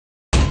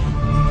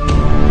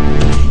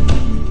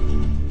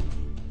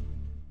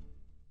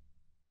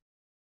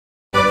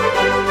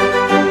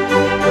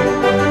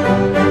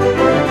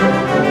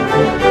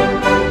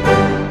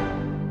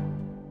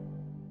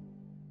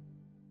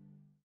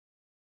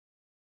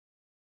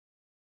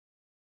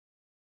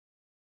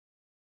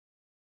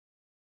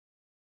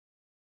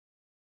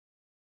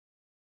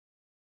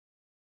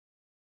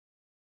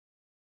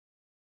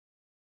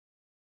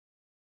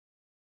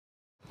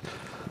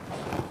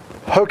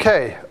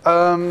Okay,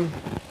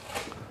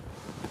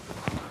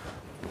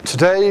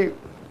 today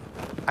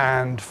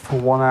and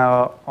for 1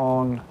 hour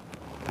on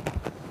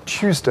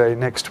Tuesday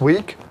next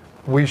week,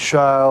 we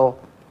shall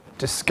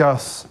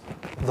discuss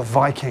the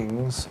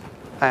Vikings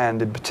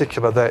and in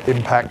particular their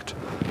impact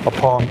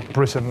upon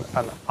Britain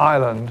and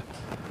Ireland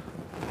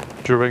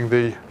during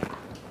the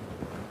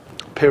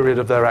period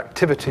of their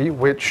activity,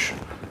 which,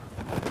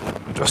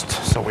 just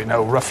so we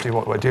know roughly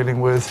what we're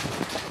dealing with,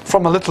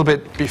 from a little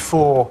bit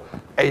before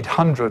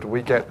 800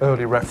 we get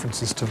early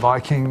references to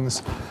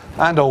Vikings,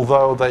 and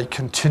although they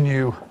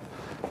continue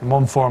in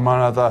one form or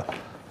another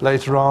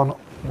later on,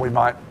 we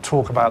might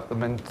talk about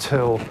them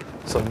until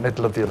sort of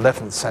middle of the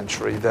 11th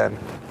century. Then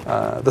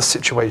the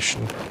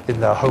situation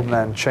in their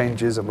homeland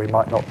changes, and we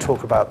might not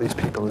talk about these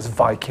people as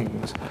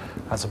Vikings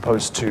as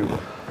opposed to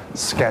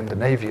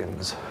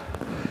Scandinavians.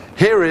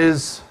 Here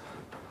is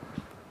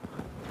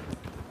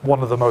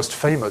one of the most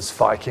famous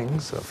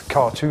Vikings of the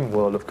cartoon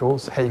world, of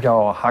course,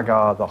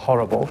 Hagar the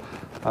Horrible.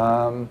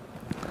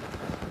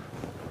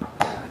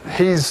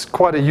 He's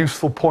quite a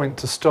useful point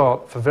to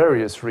start for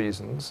various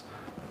reasons.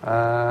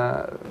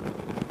 But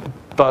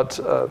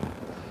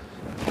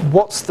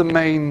what's the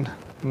main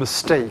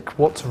mistake?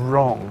 What's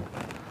wrong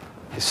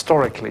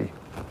historically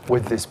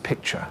with this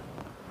picture?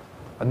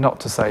 And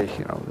not to say,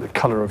 the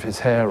color of his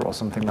hair or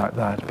something like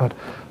that, but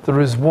there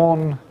is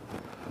one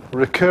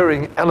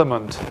recurring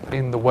element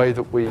in the way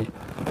that we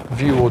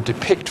view or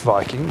depict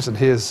Vikings, and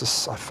I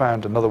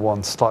found another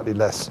one slightly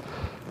less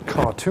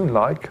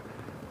cartoon-like.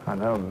 I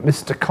know,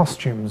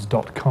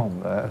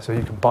 MrCostumes.com there, so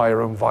you can buy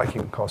your own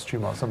Viking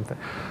costume or something.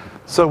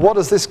 So what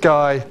does this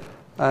guy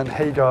and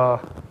Hagar,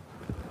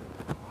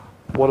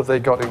 what have they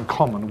got in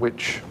common,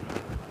 which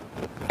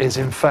is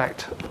in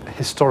fact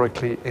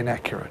historically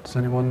inaccurate? Does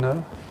anyone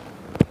know?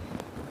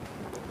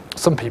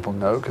 Some people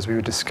know, because we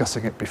were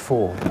discussing it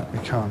before. We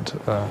can't.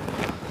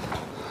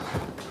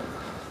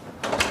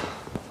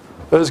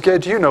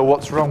 Özge, do you know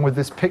what's wrong with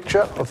this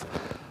picture of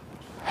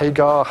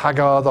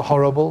Hagar the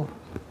Horrible?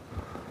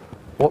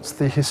 What's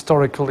the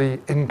historically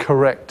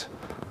incorrect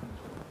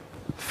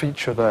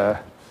feature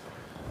there?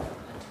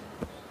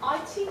 I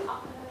think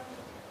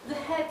the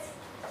head.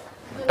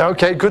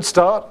 Okay, good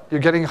start. You're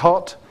getting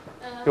hot.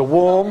 You're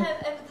warm. We don't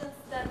have evidence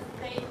that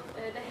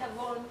they have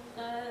worn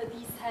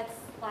these hats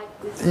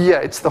like this. Yeah,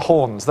 it's the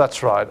horns.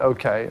 That's right.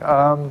 Okay.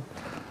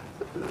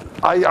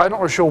 I'm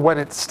not sure when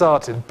it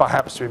started.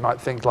 Perhaps we might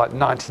think like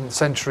 19th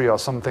century or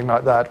something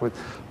like that with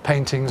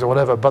paintings or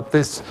whatever. But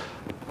this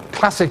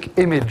classic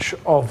image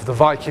of the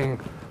Viking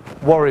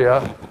warrior,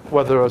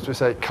 whether, as we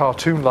say,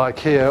 cartoon-like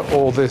here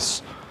or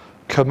this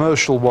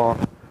commercial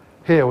one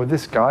here with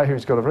this guy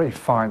who's got a very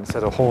fine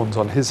set of horns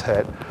on his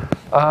head.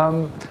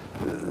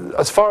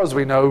 As far as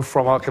we know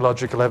from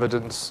archaeological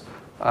evidence,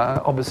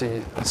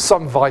 obviously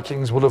some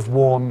Vikings will have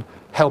worn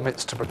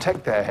helmets to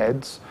protect their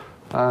heads.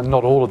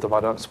 Not all of them, I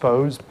don't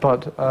suppose,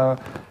 but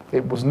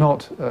it was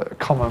not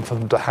common for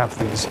them to have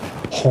these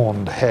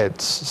horned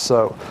heads.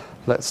 So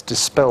let's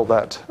dispel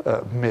that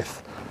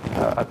myth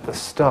at the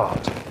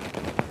start.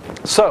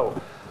 So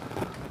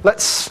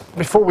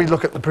before we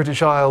look at the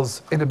British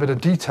Isles in a bit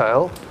of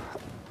detail,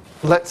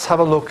 let's have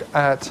a look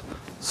at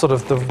sort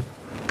of the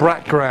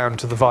background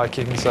to the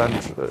Vikings, and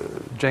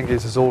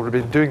Cengiz has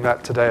already been doing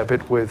that today a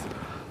bit with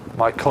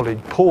my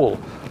colleague Paul,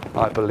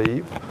 I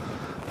believe.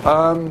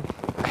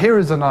 Here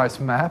is a nice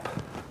map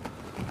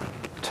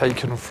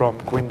taken from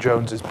Gwyn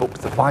Jones's book,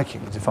 The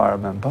Vikings, if I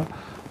remember,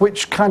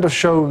 which kind of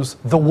shows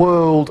the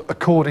world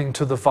according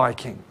to the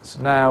Vikings.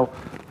 Now,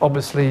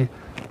 obviously,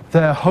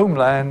 their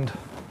homelands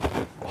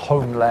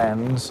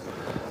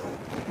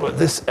were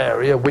this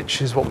area,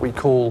 which is what we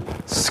call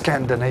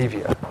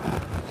Scandinavia.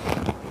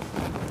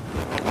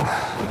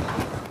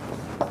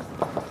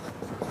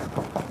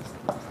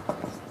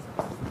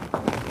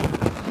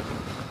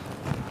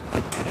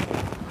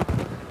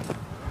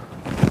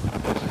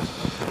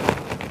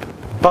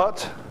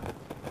 But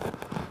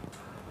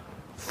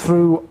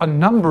through a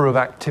number of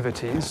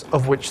activities,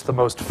 of which the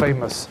most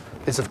famous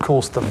is, of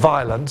course, the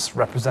violence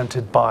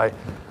represented by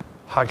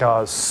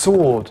Hagar's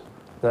sword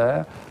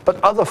there, but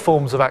other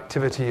forms of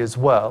activity as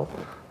well,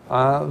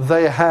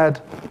 they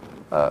had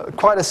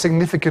quite a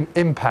significant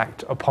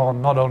impact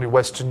upon not only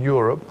Western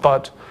Europe,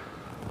 but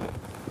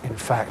in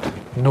fact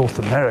North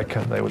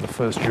America. They were the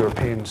first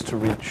Europeans to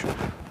reach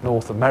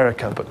North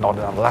America, but not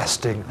in a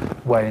lasting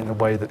way, in the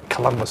way that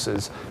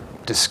Columbus's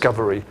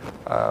discovery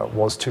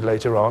was to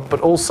later on. But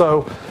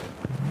also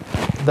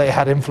they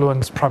had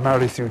influence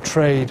primarily through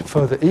trade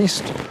further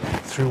east,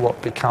 through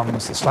what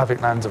becomes the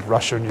Slavic lands of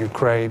Russia and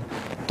Ukraine,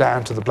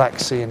 down to the Black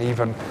Sea and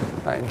even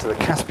into the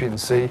Caspian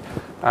Sea.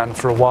 And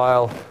for a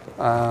while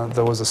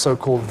there was a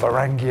so-called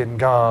Varangian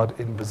Guard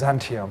in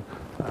Byzantium,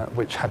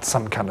 which had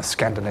some kind of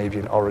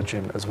Scandinavian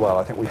origin as well.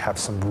 I think we have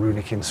some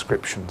runic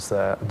inscriptions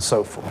there and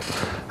so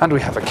forth. And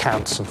we have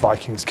accounts of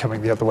Vikings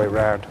coming the other way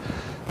around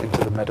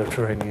into the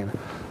Mediterranean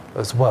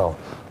as well.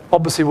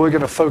 Obviously, we're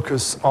going to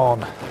focus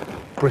on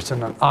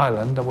Britain and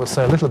Ireland, and we'll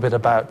say a little bit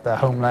about their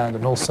homeland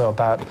and also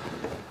about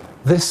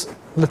this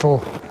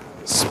little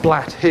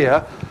splat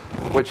here,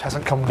 which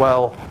hasn't come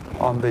well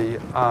on the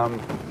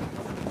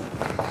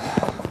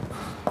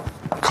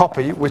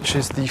copy, which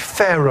is the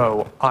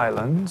Faroe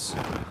Islands,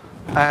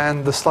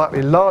 and the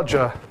slightly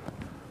larger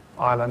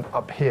island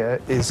up here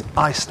is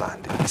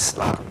Iceland.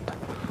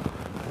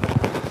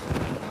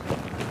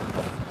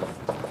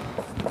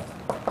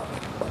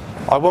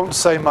 I won't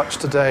say much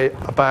today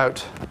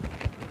about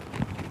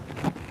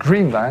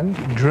Greenland.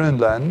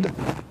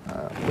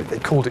 They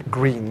called it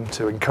green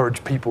to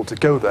encourage people to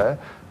go there,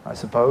 I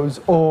suppose,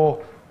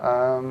 or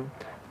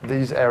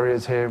these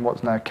areas here in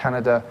what's now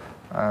Canada.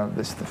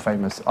 This is the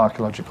famous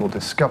archaeological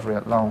discovery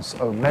at Lance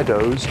aux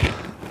Meadows,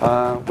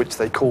 which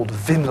they called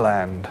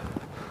Vinland,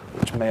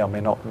 which may or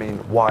may not mean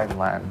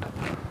wineland.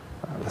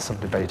 There's some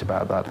debate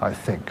about that, I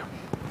think.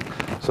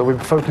 So we're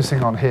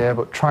focusing on here,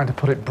 but trying to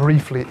put it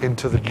briefly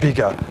into the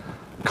bigger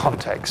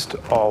context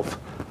of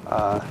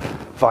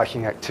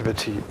Viking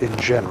activity in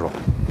general.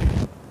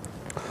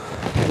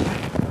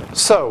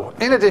 So,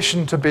 in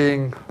addition to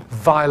being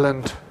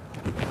violent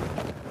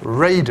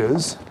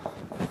raiders,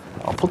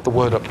 I'll put the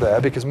word up there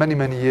because many,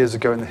 many years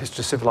ago in the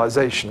history of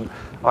civilization,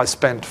 I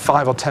spent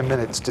 5 or 10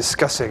 minutes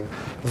discussing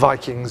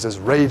Vikings as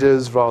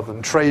raiders rather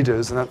than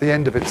traders, and at the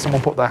end of it,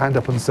 someone put their hand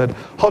up and said,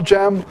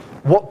 "Hodjam,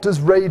 what does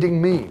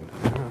raiding mean?"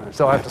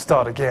 So I have to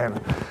start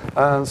again.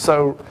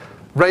 So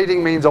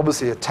raiding means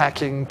obviously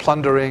attacking,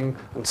 plundering,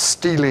 and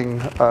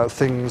stealing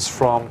things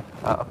from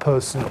a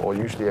person or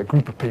usually a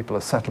group of people,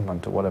 a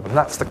settlement or whatever. And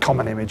that's the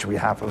common image we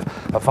have of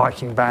a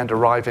Viking band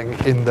arriving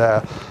in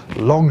their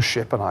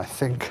longship, and I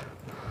think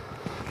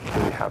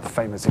we have a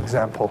famous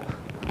example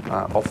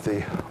of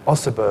the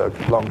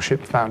Oseberg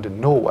longship found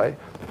in Norway.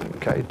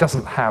 Okay, it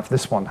doesn't have,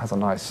 this one has a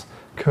nice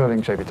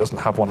curling shape. It doesn't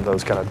have one of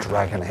those kind of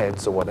dragon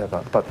heads or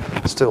whatever, but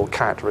still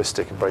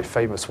characteristic and very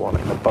famous one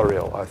in a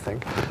burial, I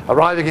think.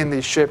 Arriving in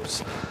these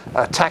ships,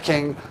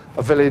 attacking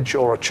a village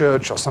or a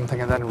church or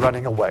something, and then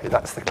running away.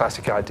 That's the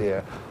classic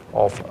idea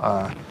of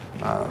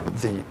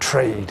the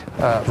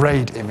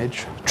raid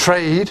image.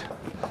 Trade,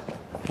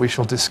 we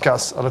shall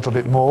discuss a little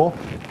bit more,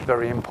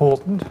 very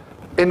important.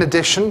 In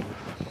addition,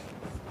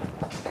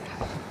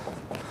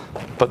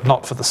 but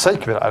not for the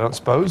sake of it, I don't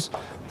suppose,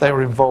 they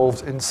were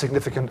involved in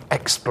significant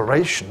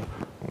exploration.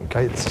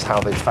 Okay, this is how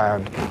they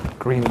found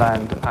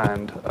Greenland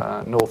and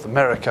North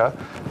America.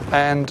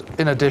 And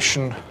in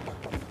addition,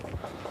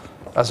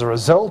 as a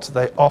result,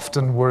 they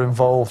often were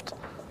involved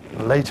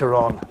later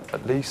on,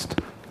 at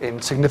least,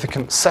 in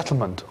significant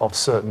settlement of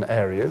certain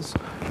areas,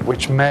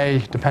 which may,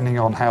 depending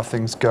on how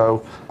things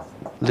go,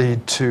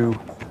 lead to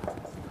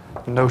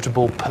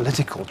notable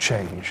political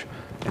change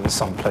in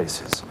some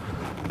places.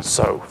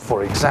 So,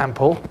 for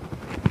example,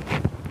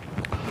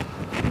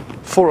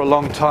 for a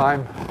long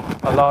time,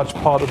 a large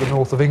part of the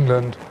north of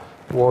England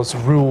was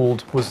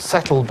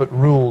settled but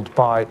ruled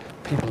by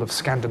people of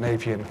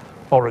Scandinavian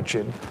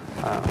origin.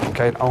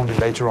 And only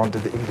later on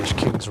did the English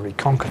kings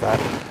reconquer that.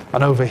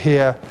 And over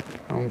here,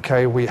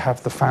 we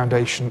have the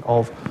foundation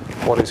of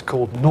what is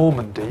called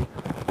Normandy,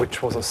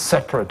 which was a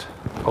separate,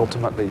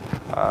 ultimately,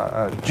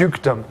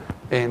 dukedom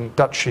in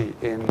Duchy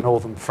in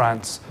northern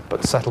France,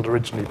 but settled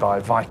originally by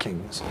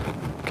Vikings.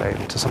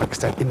 To some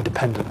extent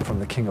independent from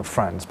the King of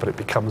France, but it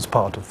becomes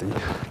part of the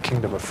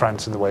Kingdom of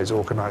France in the way it's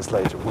organized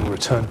later. We'll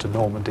return to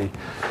Normandy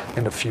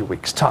in a few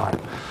weeks' time.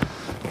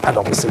 And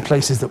obviously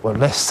places that were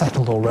less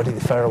settled already, the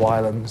Faroe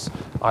Islands,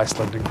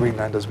 Iceland and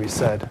Greenland, as we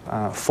said,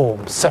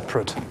 formed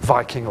separate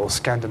Viking or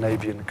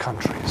Scandinavian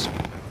countries.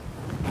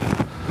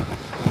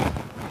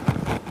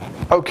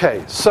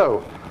 Okay,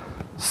 so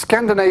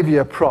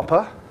Scandinavia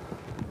proper.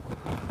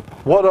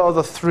 What are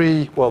the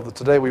three, well,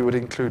 today we would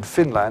include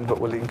Finland, but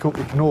we'll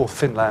ignore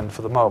Finland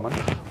for the moment.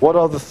 What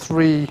are the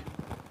three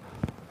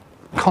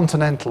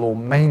continental or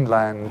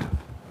mainland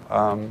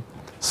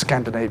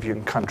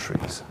Scandinavian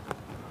countries?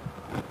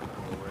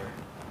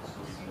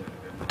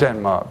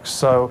 Denmark.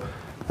 So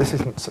this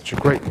isn't such a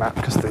great map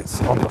because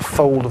it's on the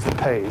fold of the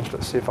page.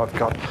 Let's see if I've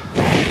got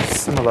a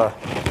similar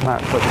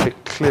map, but a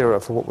bit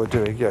clearer for what we're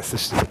doing. Yes,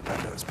 this is a bit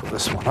better. Let's put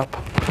this one up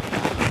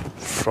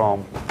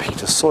from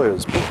Peter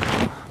Sawyer's book.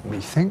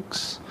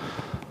 Methinks.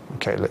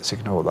 Okay, let's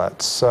ignore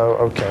that. So,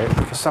 okay,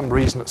 for some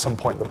reason at some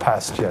point in the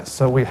past, yes.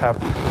 So we have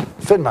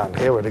Finland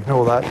here, we'll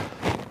ignore that.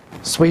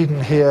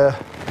 Sweden here,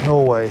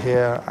 Norway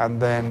here,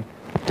 and then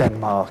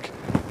Denmark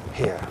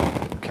here.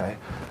 Okay.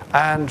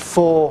 And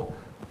for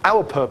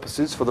our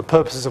purposes, for the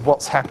purposes of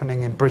what's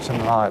happening in Britain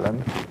and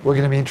Ireland, we're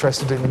going to be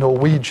interested in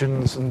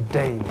Norwegians and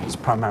Danes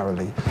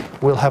primarily.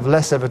 We'll have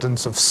less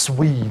evidence of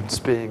Swedes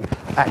being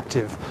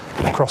active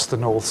across the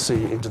North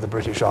Sea into the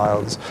British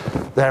Isles.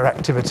 Their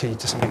activity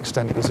to some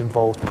extent was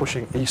involved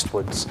pushing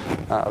eastwards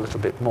a little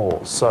bit more.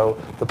 So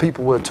the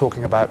people we're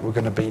talking about were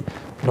going to be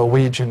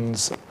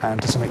Norwegians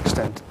and to some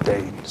extent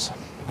Danes.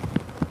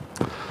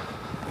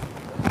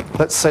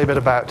 Let's say a bit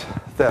about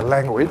their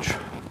language.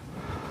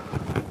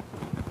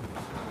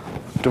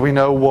 Do we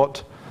know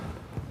what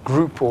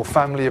group or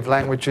family of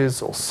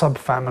languages or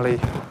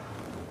subfamily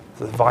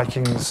the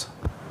Vikings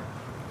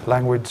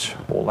language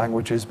or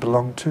languages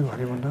belong to?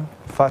 Anyone know?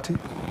 Fatih?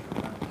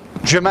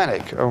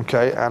 Germanic,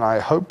 okay, and I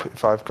hope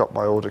if I've got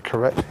my order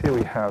correct, here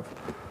we have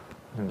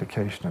an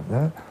indication of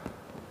that.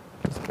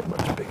 Let's get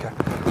much bigger.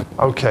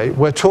 Okay,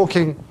 we're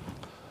talking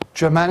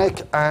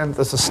Germanic, and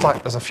there's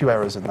a few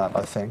errors in that,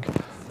 I think.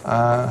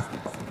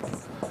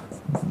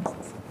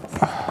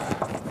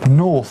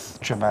 North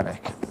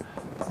Germanic,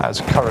 as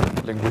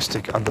current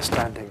linguistic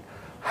understanding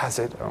has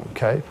it,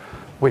 okay,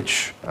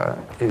 which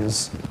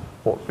is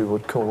what we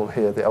would call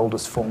here, the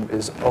oldest form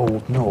is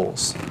Old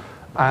Norse.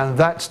 And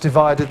that's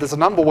divided, there's a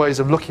number of ways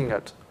of looking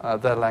at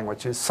their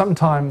languages.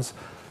 Sometimes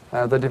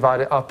they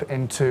divide it up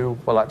into,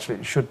 well actually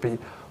it should be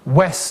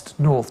West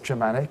North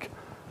Germanic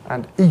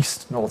and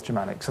East North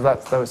Germanic. So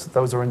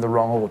those are in the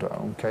wrong order,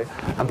 okay.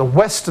 And the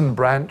Western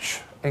branch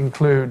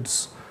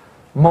includes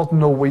modern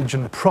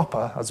Norwegian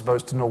proper, as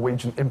opposed to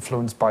Norwegian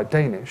influenced by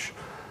Danish,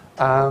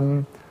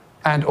 and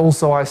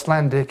also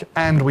Icelandic,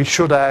 and we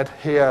should add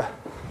here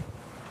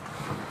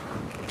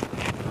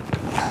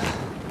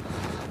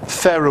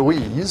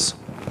Faroese,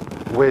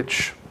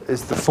 which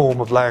is the form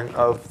of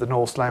the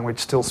Norse language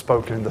still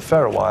spoken in the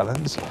Faroe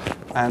Islands,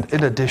 and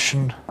in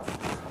addition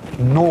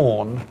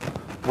Norn,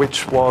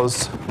 which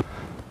was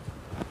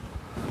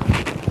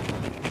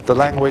the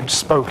language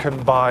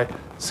spoken by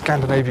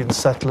Scandinavian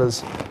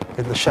settlers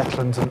in the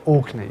Shetlands and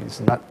Orkneys,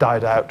 and that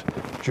died out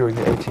during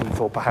the 18th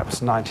or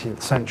perhaps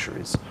 19th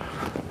centuries.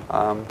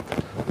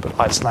 But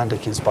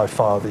Icelandic is by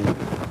far the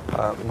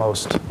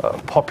most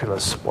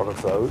populous one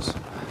of those.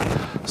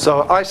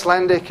 So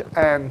Icelandic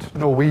and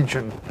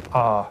Norwegian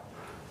are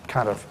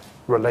kind of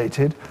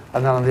related,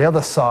 and then on the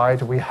other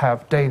side we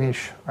have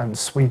Danish and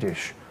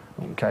Swedish,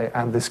 okay,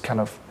 and this kind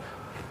of,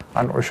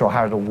 I'm not really sure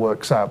how it all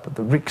works out, but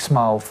the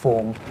riksmal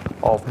form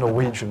of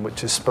Norwegian,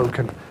 which is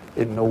spoken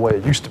in Norway,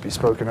 it used to be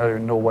spoken earlier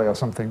in Norway or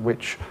something,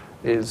 which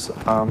is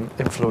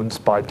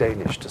influenced by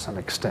Danish to some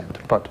extent.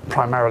 But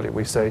primarily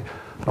we say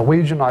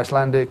Norwegian,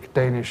 Icelandic,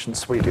 Danish and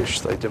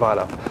Swedish. They divide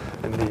up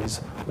in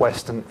these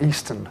West and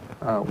Eastern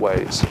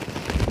ways.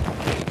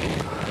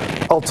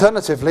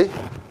 Alternatively,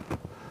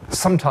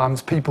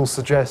 sometimes people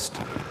suggest,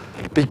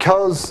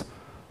 because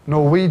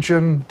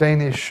Norwegian,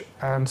 Danish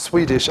and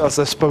Swedish, as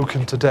they're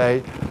spoken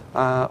today,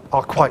 are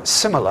quite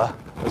similar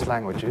as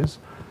languages,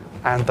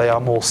 and they are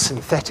more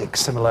synthetic,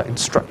 similar in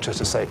structure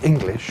to, say,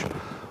 English,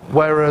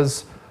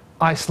 whereas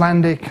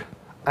Icelandic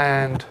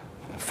and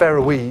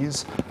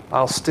Faroese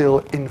are still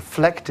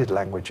inflected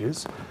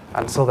languages,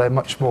 and so they're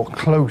much more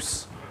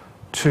close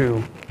to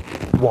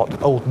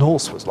what Old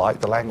Norse was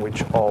like, the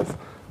language of,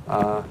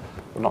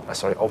 not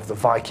necessarily of the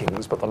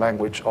Vikings, but the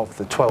language of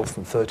the 12th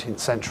and 13th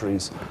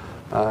centuries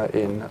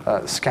in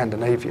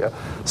Scandinavia.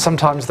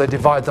 Sometimes they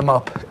divide them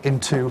up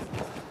into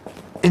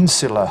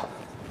insular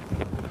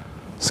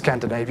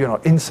Scandinavian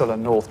or insular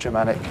North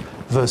Germanic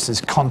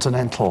versus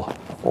continental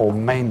or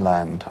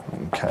mainland,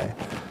 okay.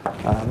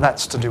 And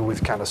that's to do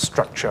with kind of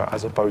structure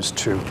as opposed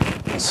to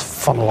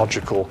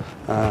phonological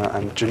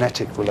and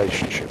genetic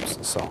relationships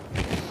and so on.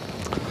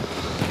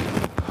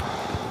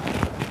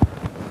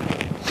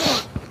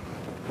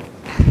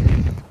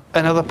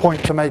 Another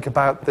point to make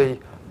about the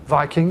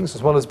Vikings,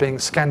 as well as being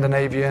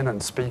Scandinavian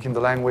and speaking the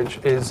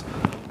language, is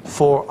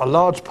for a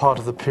large part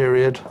of the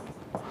period,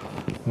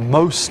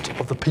 most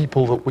of the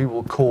people that we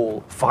will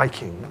call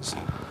Vikings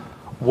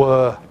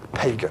were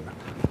pagan.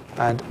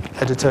 And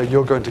editor,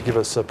 you're going to give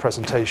us a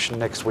presentation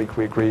next week,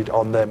 we agreed,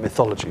 on their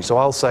mythology. So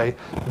I'll say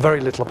very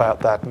little about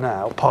that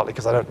now, partly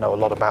because I don't know a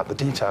lot about the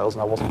details,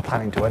 and I wasn't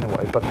planning to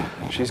anyway, but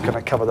she's going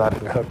to cover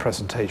that in her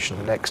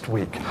presentation next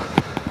week.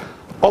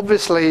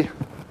 Obviously,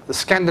 the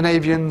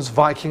Scandinavians,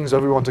 Vikings,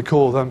 whatever you want to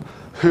call them,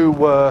 who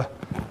were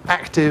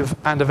active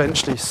and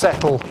eventually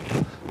settled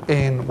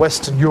in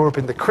Western Europe,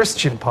 in the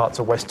Christian parts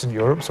of Western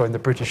Europe, so in the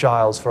British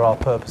Isles for our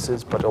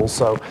purposes, but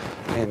also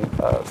in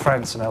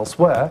France and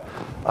elsewhere.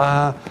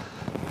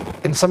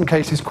 In some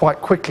cases, quite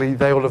quickly,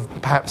 they will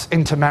have perhaps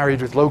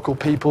intermarried with local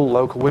people,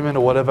 local women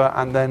or whatever,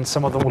 and then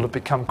some of them will have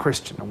become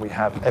Christian, and we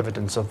have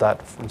evidence of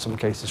that in some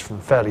cases from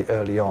fairly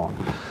early on.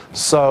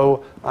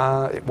 So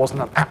it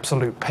wasn't an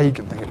absolute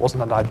pagan thing, it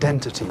wasn't an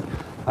identity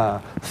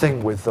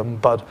thing with them,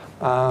 but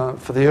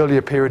for the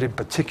earlier period in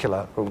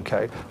particular,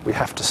 okay, we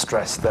have to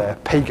stress their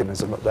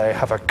paganism, that they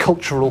have a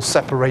cultural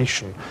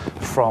separation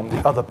from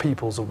the other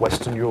peoples of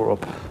Western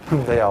Europe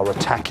whom they are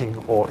attacking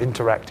or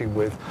interacting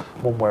with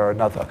one way or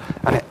another.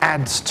 And it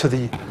adds to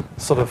the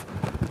sort of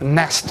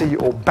nasty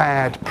or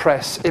bad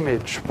press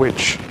image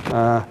which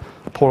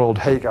poor old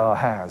Hagar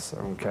has,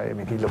 okay? I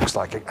mean, he looks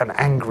like an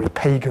angry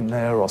pagan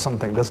there or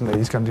something, doesn't he?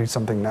 He's going to do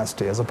something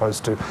nasty as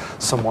opposed to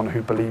someone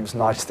who believes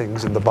nice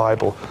things in the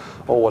Bible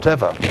or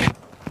whatever.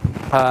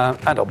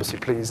 And obviously,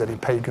 please, any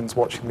pagans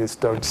watching this,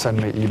 don't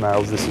send me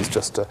emails. This is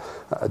just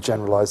a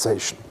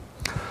generalization.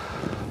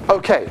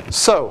 Okay,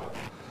 so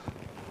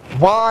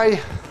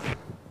why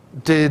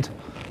did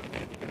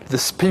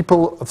this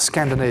people of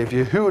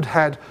Scandinavia, who had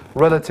had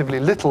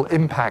relatively little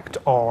impact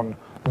on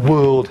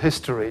world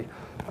history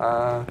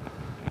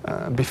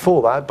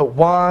before that, but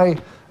why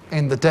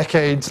in the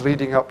decades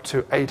leading up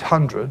to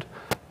 800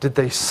 did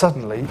they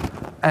suddenly,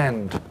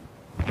 and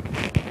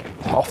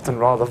often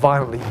rather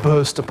violently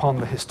burst upon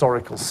the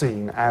historical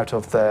scene out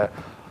of their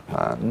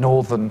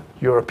northern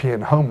European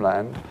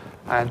homeland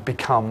and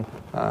become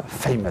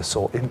famous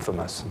or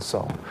infamous and so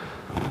on.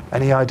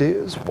 Any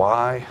ideas?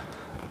 Why?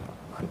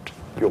 And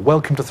you're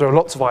welcome to throw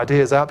lots of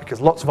ideas out,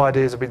 because lots of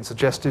ideas have been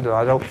suggested, and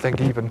I don't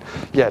think even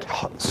yet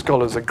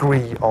scholars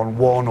agree on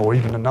one or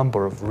even a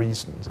number of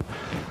reasons.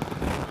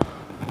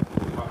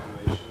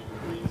 Population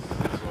increase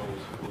as well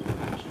as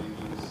political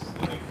changes.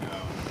 Like we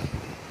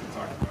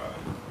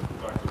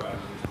talked about in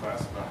this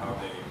class about how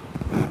they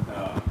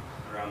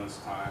around this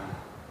time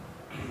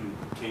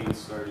kings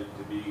started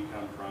to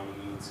become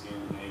prominent in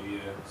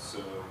Scandinavia.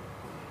 So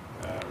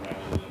rather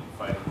than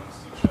fight amongst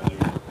each other,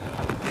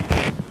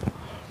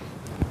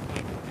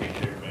 take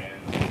their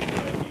bands of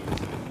Vikings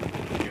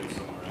and go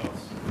somewhere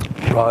else.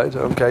 Right,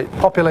 okay.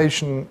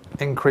 Population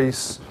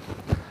increase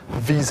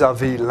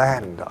vis-a-vis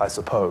land, I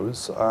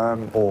suppose,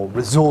 or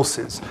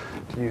resources,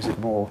 to use it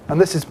more. And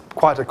this is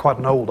quite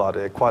an old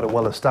idea, quite a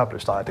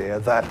well-established idea,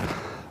 that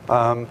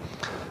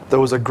there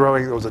was a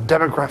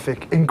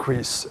demographic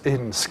increase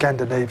in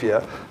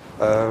Scandinavia,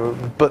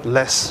 but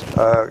less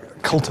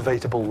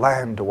cultivatable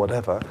land or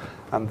whatever,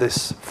 and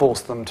this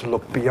forced them to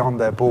look beyond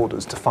their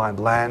borders to find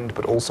land,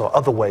 but also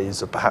other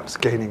ways of perhaps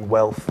gaining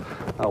wealth,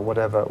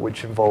 whatever,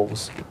 which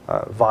involves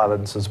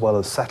violence as well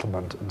as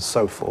settlement and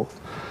so forth.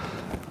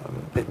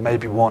 It may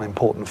be one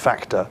important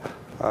factor,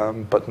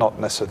 but not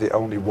necessarily the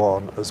only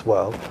one as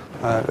well.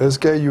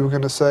 Özge, you were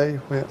going to say?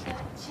 Yeah.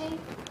 Change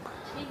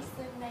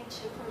the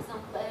nature, for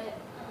example,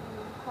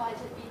 quite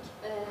a big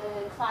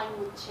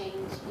climate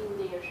change in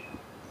their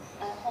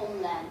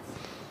homelands.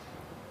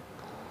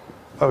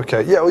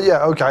 Okay, yeah, well,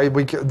 yeah, okay.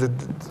 The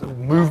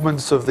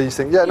movements of these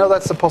things. Yeah, no,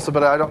 that's a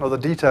possibility. I don't know the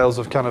details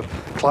of kind of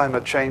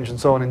climate change and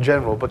so on in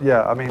general, but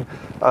yeah, I mean,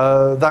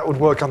 that would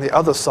work on the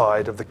other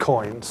side of the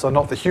coin. So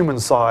not the human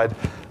side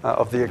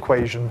of the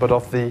equation, but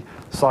of the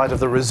side of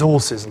the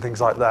resources and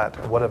things like that.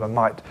 Whatever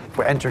might, if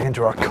we're entering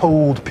into a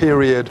cold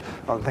period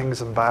on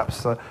things, and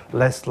perhaps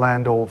less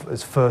land or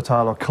is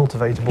fertile or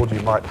cultivatable,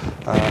 you might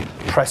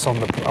press on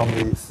the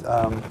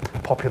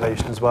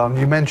population as well. And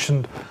you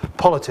mentioned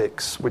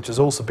politics, which has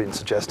also been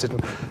suggested.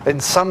 And in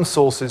some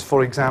sources,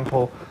 for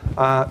example,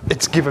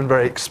 it's given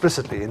very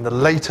explicitly in the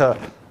later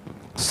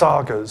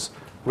sagas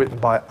written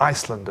by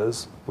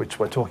Icelanders, which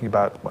we're talking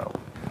about, well,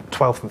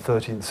 12th and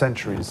 13th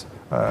centuries.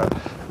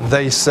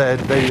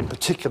 They in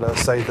particular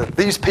say that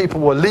these people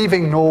were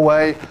leaving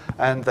Norway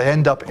and they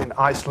end up in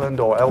Iceland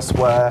or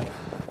elsewhere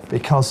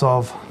because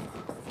of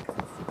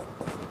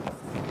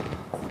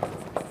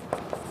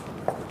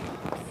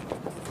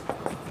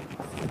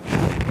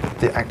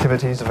the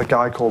activities of a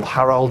guy called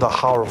Harald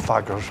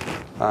Haarfagr,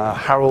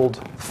 Harold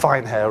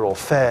Finehair or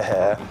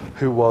Fairhair,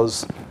 who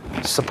was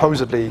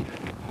supposedly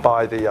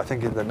I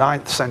think in the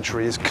 9th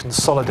century is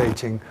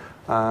consolidating,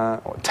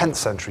 or 10th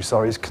century,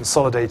 sorry, is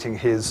consolidating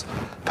his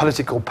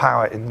political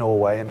power in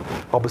Norway and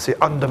obviously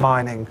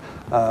undermining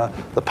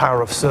the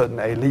power of certain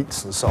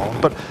elites and so on.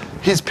 But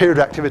his period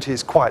of activity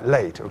is quite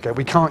late, okay?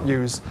 We can't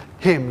use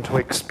him to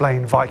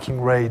explain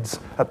Viking raids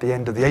at the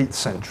end of the 8th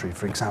century,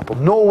 for example.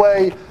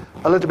 Norway,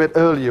 a little bit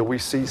earlier, we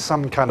see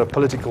some kind of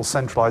political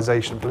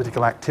centralization,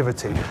 political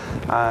activity,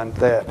 and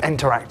they're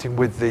interacting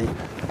with the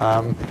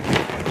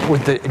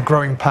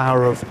growing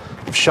power of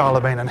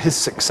Charlemagne and his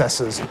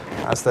successors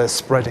as they're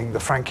spreading the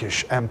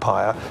Frankish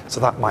Empire, so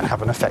that might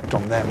have an effect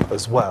on them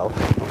as well.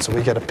 And so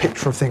we get a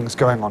picture of things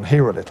going on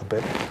here a little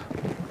bit.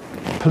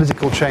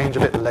 Political change a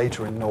bit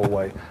later in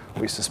Norway,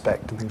 we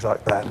suspect, and things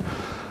like that.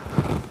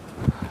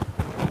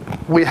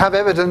 We have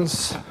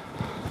evidence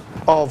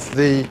of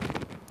the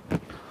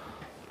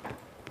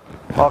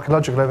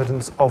archaeological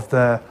evidence of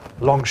their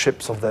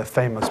longships, of their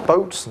famous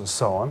boats and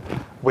so on,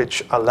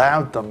 which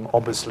allowed them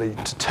obviously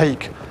to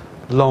take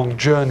long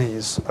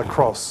journeys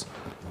across,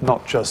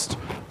 not just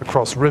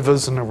across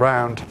rivers and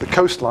around the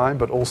coastline,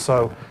 but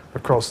also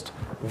across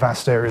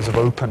vast areas of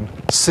open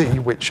sea,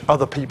 which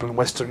other people in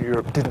Western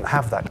Europe didn't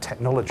have that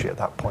technology at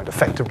that point.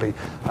 Effectively,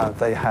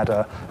 they had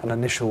an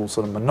initial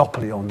sort of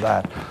monopoly on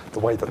that, the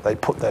way that they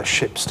put their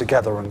ships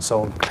together and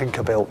so on,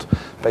 clinker-built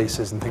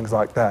bases and things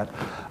like that.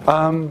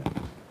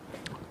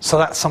 So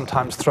that's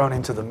sometimes thrown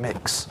into the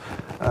mix.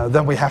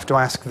 Then we have to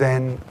ask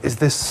then, is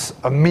this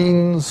a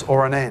means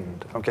or an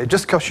end? Okay,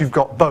 just because you've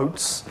got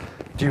boats,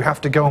 do you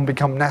have to go and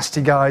become nasty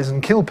guys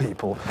and kill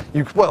people?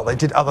 Well, they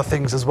did other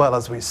things as well,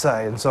 as we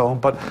say, and so on,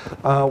 but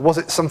was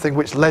it something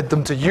which led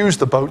them to use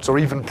the boats or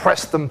even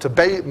press them to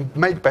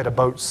make better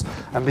boats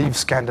and leave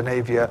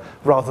Scandinavia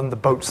rather than the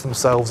boats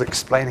themselves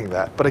explaining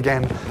that? But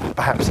again,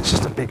 perhaps it's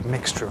just a big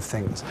mixture of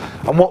things.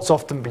 And what's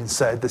often been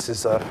said, this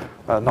is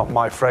not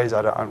my phrase,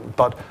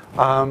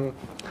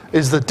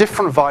 is that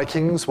different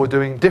Vikings were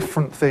doing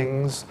different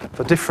things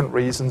for different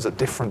reasons at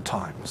different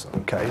times.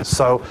 Okay,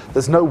 so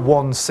there's no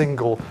one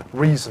single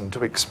reason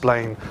to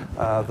explain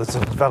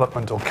the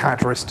development or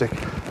characteristic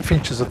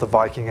features of the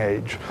Viking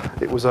Age.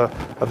 It was a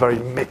very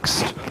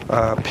mixed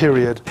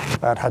period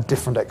and had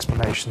different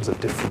explanations at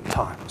different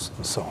times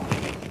and so on.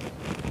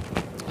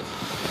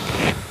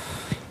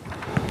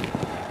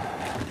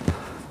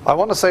 I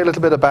want to say a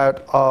little bit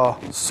about our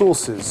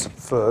sources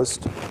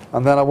first,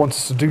 and then I want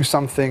us to do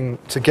something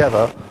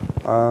together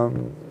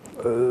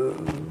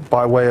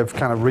by way of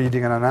kind of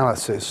reading and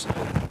analysis,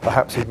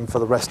 perhaps even for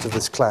the rest of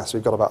this class.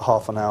 We've got about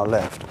half an hour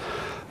left.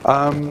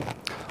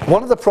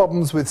 One of the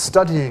problems with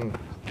studying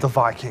the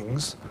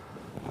Vikings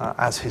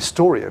as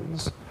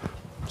historians,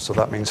 so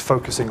that means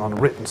focusing on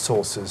written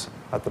sources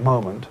at the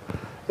moment,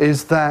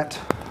 is that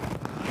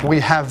we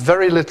have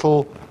very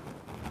little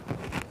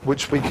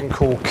which we can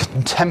call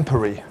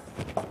contemporary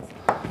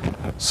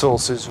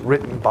sources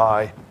written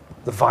by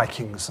the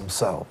Vikings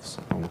themselves.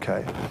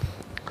 Okay.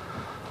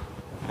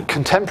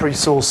 Contemporary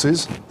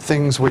sources,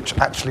 things which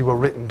actually were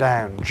written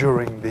down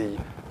during the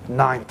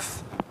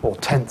 9th or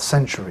 10th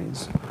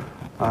centuries,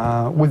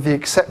 with the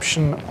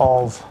exception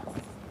of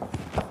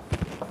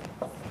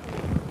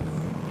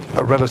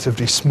a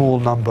relatively small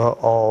number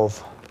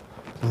of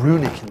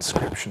runic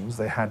inscriptions.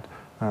 They had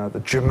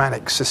the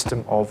Germanic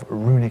system of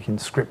runic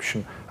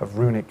inscription, of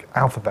runic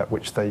alphabet,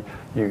 which they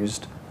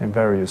used in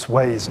various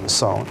ways and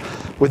so on.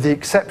 With the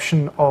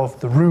exception of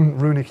the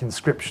runic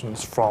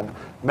inscriptions from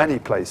many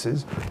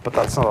places, but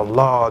that's not a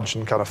large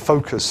and kind of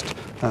focused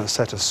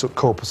set of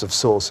corpus of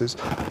sources.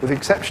 With the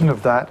exception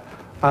of that,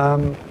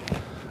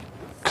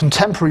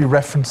 contemporary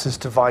references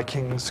to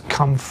Vikings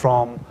come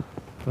from,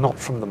 not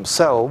from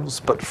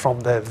themselves, but from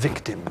their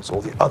victims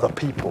or the other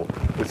people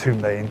with whom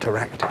they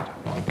interacted.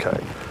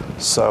 Okay,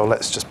 so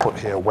let's just put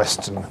here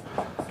Western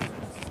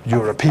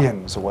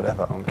Europeans or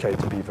whatever, okay,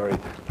 to be very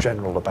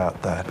general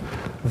about that.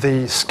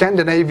 The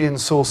Scandinavian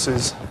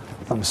sources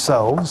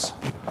themselves,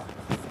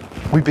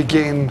 we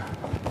begin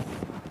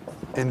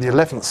in the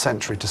 11th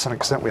century to some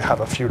extent. We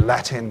have a few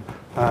Latin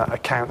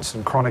accounts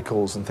and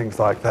chronicles and things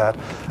like that,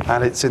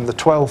 and it's in the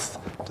 12th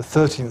to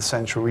 13th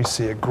century we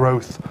see a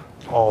growth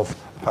of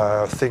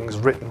things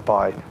written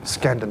by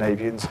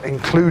Scandinavians,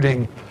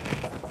 including,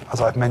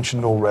 as I've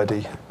mentioned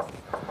already,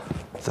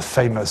 the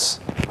famous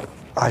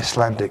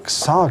Icelandic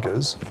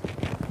sagas,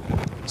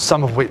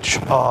 some of which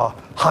are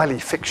highly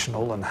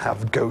fictional and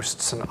have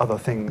ghosts and other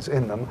things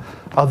in them.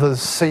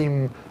 Others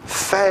seem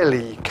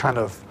fairly kind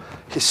of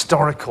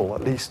historical,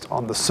 at least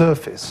on the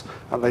surface,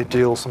 and they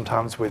deal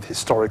sometimes with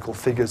historical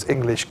figures,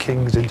 English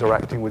kings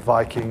interacting with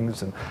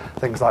Vikings and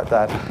things like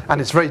that.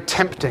 And it's very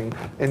tempting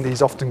in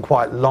these often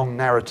quite long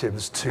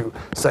narratives to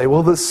say,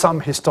 well, there's some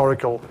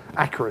historical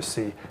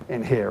accuracy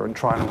in here, and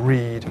try and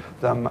read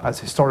them as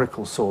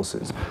historical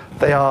sources.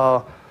 They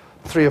are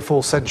 3 or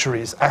 4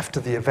 centuries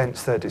after the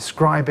events they're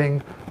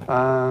describing.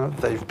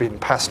 They've been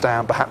passed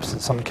down, perhaps in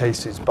some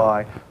cases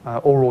by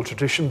oral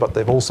tradition, but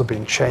they've also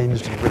been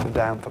changed and written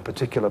down for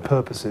particular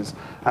purposes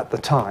at the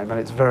time. And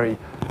it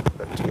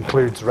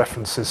includes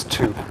references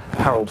to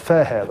Harold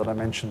Fairhair that I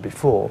mentioned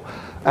before.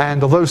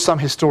 And although some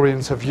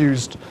historians have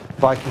used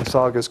Viking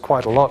sagas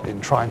quite a lot in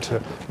trying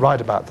to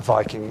write about the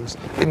Vikings,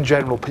 in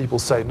general people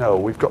say, no,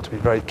 we've got to be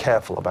very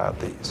careful about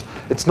these.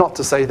 It's not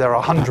to say they're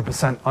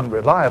 100%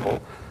 unreliable.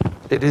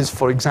 It is,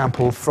 for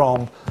example,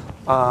 from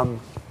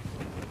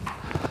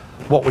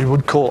what we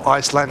would call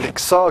Icelandic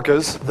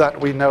sagas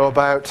that we know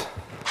about,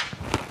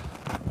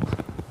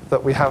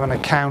 that we have an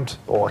account,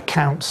 or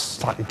accounts,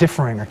 slightly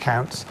differing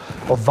accounts,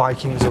 of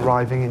Vikings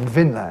arriving in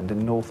Vinland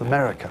in North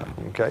America.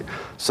 Okay?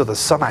 So there's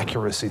some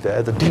accuracy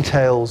there. The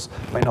details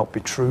may not be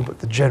true, but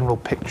the general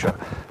picture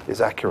is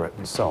accurate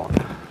and so on.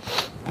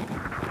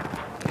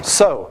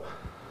 So,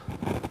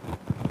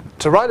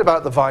 to write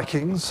about the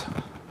Vikings,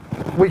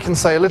 we can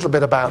say a little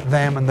bit about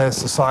them and their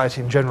society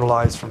and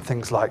generalize from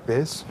things like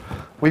this.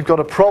 We've got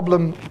a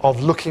problem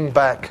of looking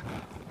back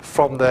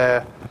from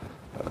their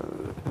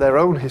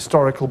own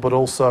historical but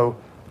also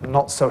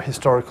not so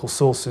historical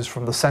sources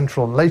from the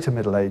Central and later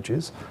Middle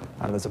Ages,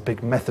 and there's a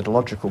big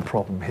methodological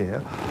problem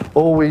here,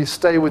 or we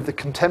stay with the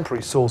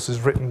contemporary sources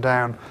written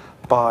down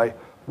by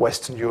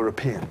Western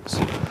Europeans.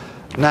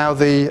 Now,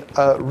 the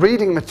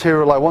reading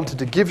material I wanted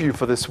to give you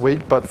for this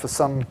week, but for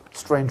some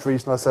strange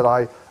reason I said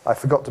I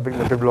forgot to bring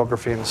the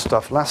bibliography and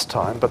stuff last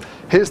time, but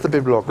here's the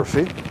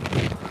bibliography,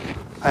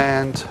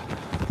 and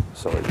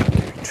sorry,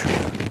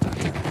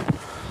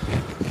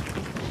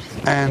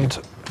 and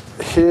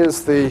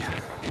here's the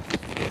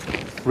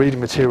reading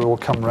material will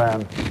come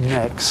around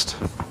next.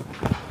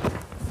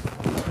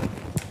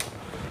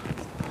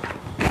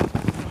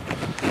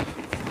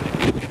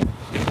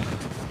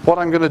 What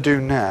I'm going to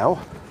do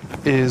now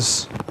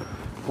is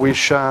we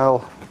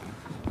shall,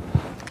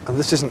 and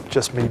this isn't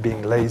just me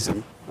being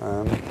lazy,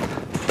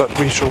 but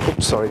we shall,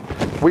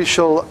 we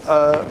shall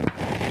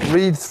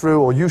read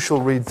through, or you shall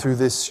read through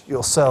this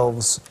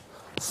yourselves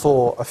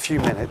for a few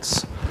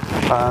minutes.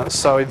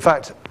 So in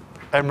fact,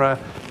 Emre,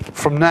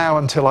 from now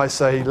until I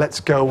say let's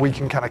go, we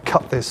can kind of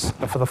cut this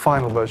for the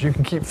final version. You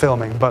can keep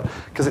filming, but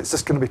because it's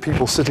just going to be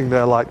people sitting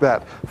there like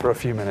that for a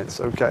few minutes.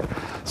 Okay.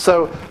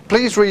 So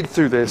please read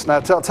through this. Now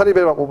I'll tell you a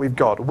bit about what we've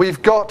got.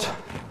 We've got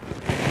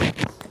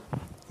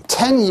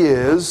 10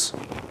 years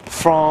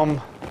from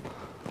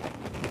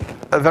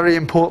a very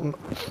important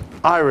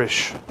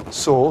Irish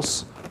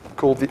source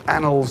called the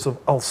Annals of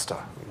Ulster,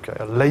 okay,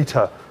 a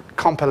later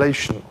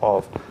compilation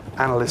of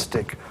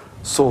annalistic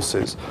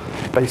sources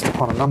based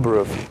upon a number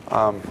of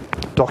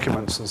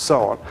documents and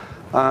so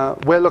on.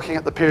 We're looking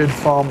at the period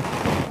from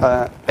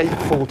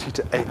 840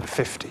 to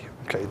 850.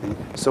 Okay,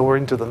 so we're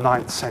into the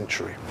 9th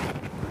century.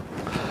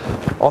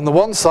 On the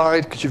one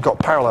side, because you've got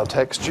parallel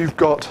text, you've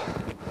got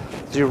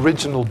the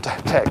original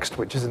text,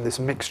 which is in this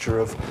mixture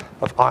of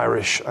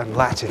Irish and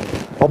Latin.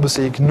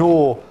 Obviously,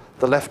 ignore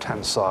the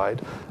left-hand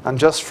side, and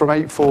just from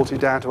 840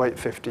 down to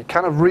 850,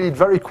 kind of read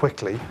very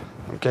quickly,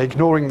 okay,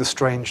 ignoring the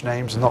strange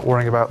names and not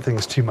worrying about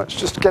things too much,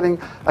 just getting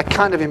a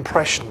kind of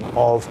impression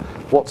of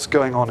what's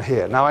going on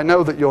here. Now, I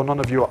know that none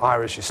of you are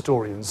Irish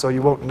historians, so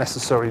you won't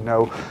necessarily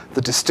know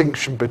the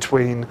distinction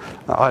between,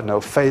 I don't know,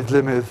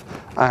 Feidlimid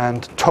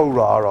and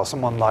Torah or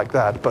someone like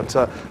that, but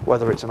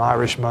whether it's an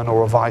Irishman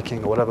or a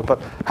Viking or whatever,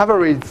 but have a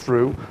read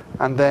through,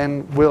 and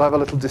then we'll have a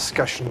little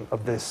discussion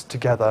of this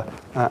together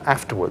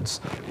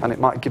afterwards, and it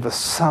might give us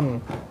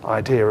some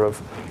idea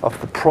of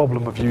the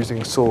problem of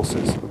using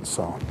sources and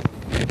so on.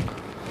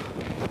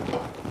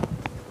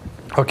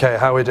 Okay,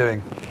 how are we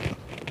doing?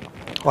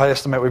 I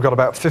estimate we've got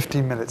about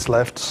 15 minutes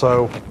left,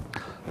 so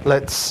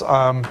let's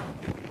have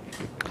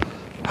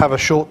a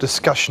short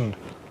discussion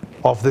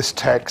of this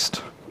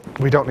text.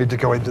 We don't need to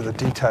go into the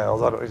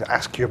details. I don't need to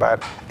ask you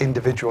about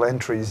individual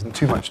entries in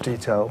too much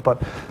detail,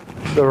 but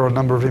there are a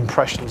number of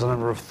impressions, a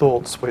number of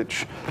thoughts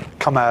which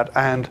come out,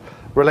 and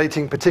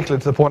relating particularly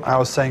to the point I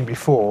was saying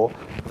before,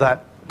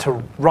 that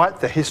to write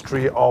the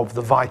history of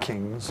the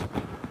Vikings,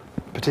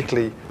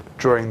 particularly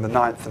during the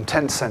 9th and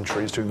 10th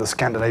centuries, during the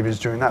Scandinavians,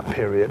 during that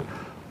period,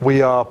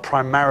 we are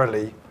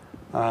primarily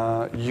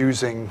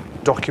using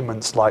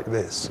documents like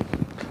this.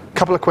 A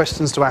couple of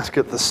questions to ask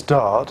at the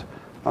start,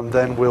 and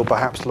then we'll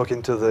perhaps look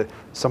into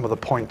some of the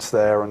points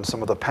there and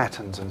some of the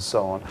patterns and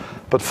so on.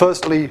 But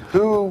firstly,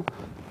 who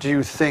do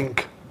you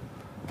think,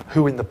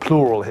 who in the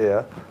plural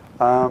here,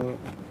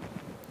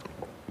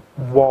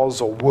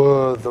 was or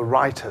were the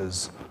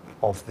writers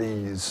of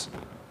these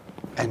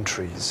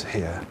entries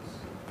here?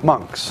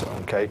 Monks,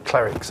 okay,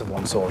 clerics of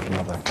one sort or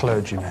another,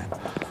 clergymen.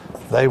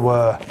 They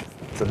were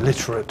the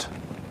literate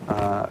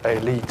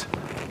elite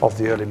of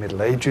the early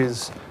Middle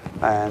Ages,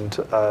 and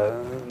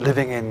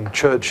living in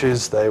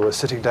churches. They were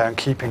sitting down,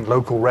 keeping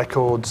local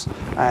records,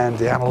 and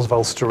the Annals of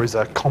Ulster is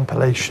a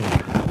compilation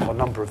of a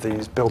number of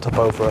these, built up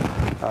over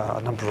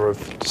a number of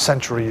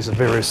centuries and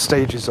various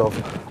stages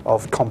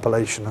of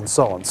compilation and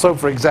so on. So,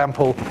 for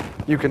example,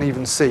 you can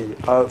even see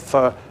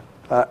for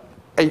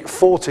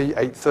 840,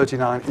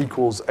 839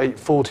 equals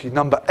 840.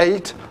 Number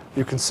 8,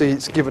 you can see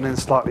it's given in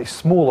slightly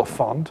smaller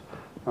font.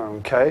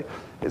 Okay,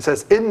 it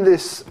says, in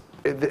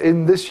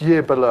this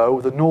year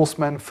below, the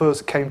Norsemen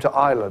first came to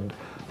Ireland,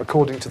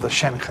 according to the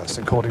Shenchas,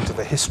 according to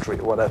the history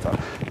or whatever.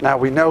 Now,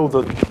 we know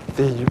that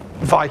the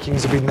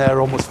Vikings have been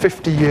there almost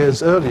 50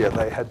 years earlier.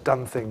 They had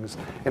done things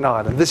in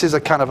Ireland. This is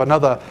a kind of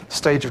another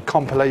stage of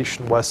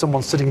compilation where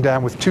someone's sitting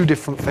down with two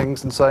different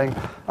things and saying,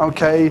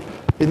 okay,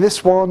 in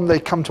this one, they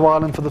come to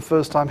Ireland for the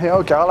first time here.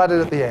 Okay, I'll add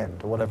it at the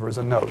end, or whatever, as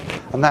a note.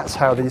 And that's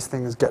how these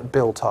things get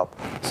built up.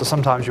 So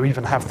sometimes you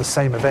even have the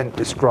same event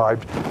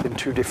described in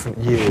two different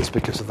years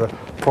because of the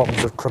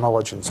problems of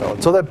chronology and so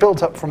on. So they're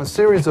built up from a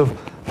series of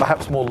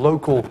perhaps more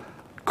local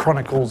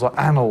chronicles or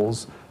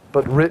annals,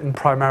 but written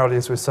primarily,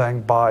 as we're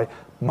saying, by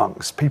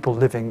monks, people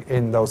living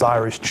in those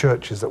Irish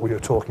churches that we were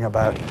talking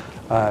about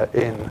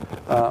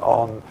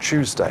on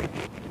Tuesday.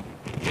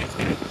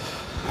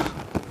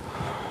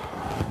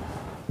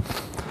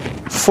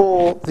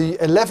 For the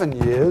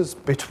 11 years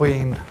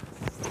between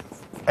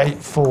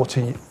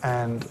 840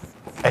 and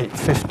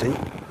 850,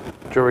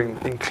 during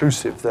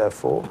inclusive,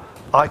 therefore,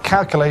 I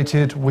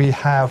calculated we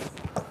have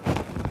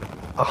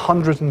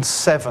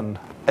 107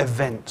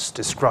 events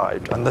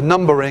described, and the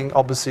numbering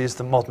obviously is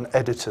the modern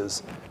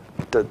editors.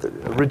 The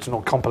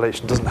original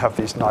compilation doesn't have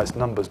these nice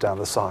numbers down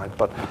the side,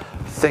 but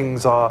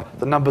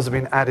the numbers have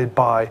been added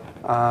by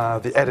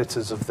the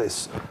editors of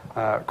this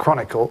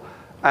chronicle,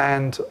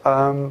 and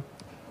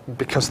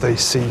because they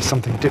see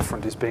something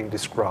different is being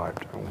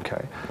described.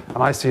 Okay, and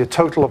I see a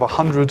total of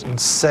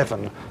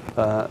 107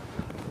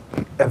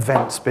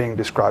 events being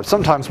described.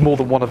 Sometimes more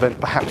than one event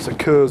perhaps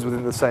occurs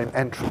within the same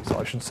entry, so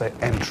I should say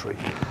entry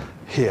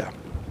here.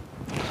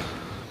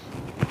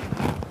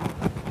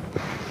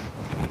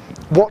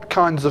 What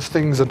kinds of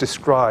things are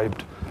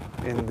described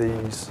in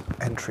these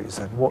entries,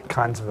 and what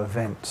kinds of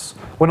events?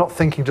 We're not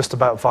thinking just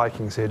about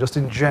Vikings here, just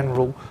in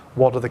general,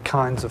 what are the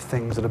kinds of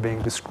things that are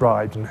being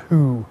described, and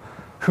whom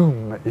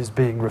is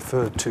being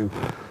referred to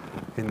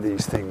in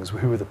these things?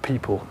 Who are the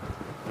people?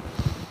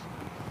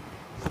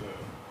 So, it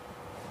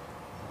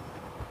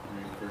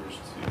refers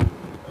to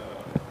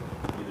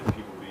either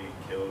people being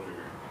killed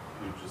or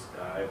who just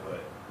die,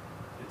 but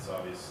it's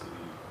obviously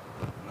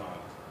not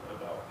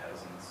about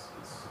peasants.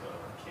 It's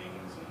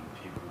kings and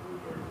people who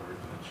are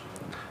worth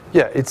mentioning.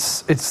 Yeah,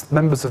 it's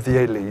members of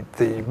the elite,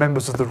 the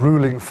members of the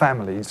ruling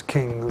families,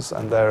 kings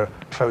and their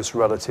close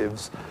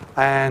relatives,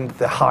 and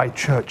the high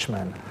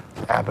churchmen,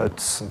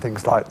 abbots and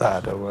things like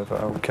that, or whatever.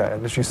 Okay,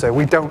 and as you say,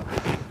 we don't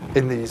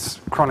in these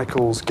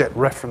chronicles get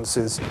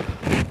references,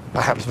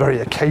 perhaps very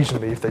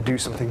occasionally if they do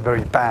something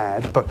very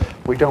bad, but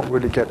we don't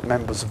really get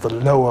members of the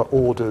lower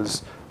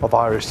orders of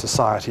Irish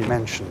society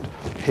mentioned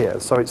here.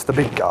 So it's the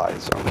big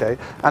guys, okay?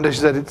 And as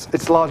you said,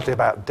 it's largely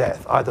about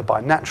death, either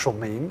by natural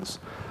means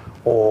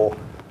or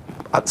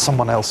at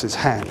someone else's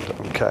hand,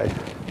 okay?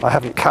 I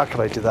haven't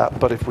calculated that,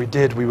 but if we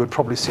did, we would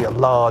probably see a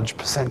large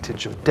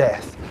percentage of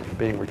death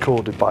being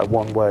recorded by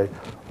one way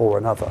or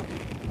another.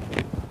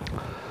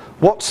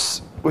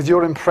 What's, with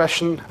your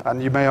impression,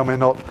 and you may or may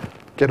not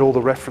get all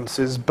the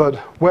references, but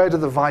where do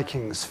the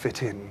Vikings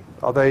fit in?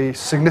 Are they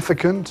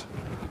significant?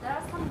 There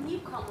are some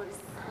newcomers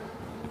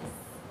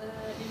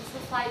in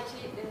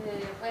society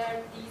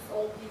where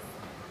all these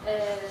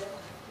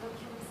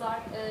documents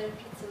are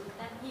written.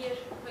 And here,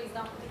 for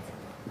example,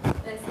 it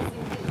says in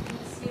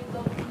this year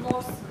the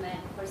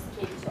Norsemen first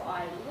came to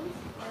Ireland.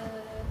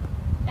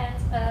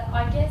 And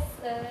I guess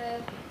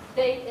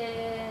they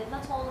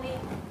not only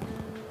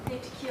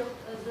did kill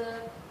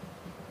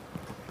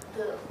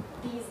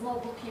these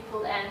noble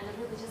people and the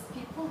religious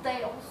people,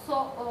 they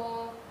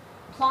also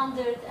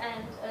plundered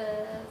and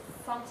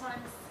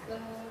sometimes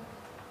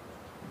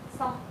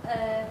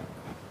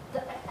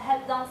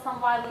had done some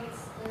violent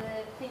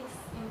things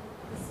in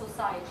the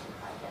society,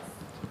 I guess.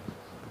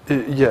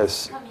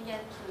 Yes. Coming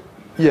into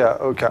Yeah,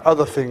 okay.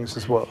 Other things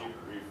as well.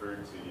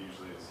 Referred to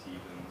usually as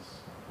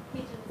heathens.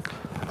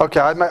 heathens. Okay,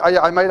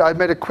 I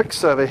made a quick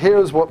survey.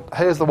 Here's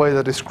the way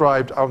they're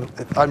described.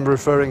 I'm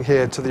referring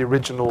here to the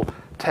original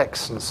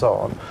texts and so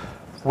on.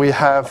 We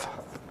have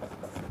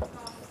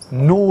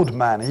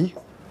Nordmanni,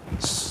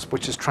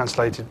 which is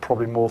translated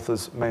probably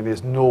mainly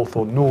as North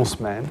or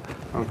Norsemen,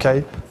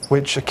 okay,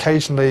 which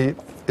occasionally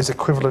is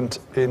equivalent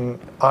in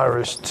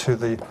Irish to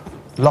the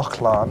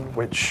Lochlan,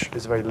 which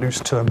is a very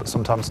loose term but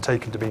sometimes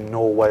taken to be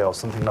Norway or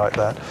something like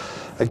that.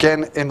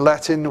 Again, in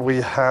Latin we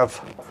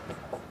have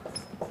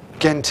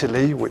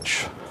Gentili,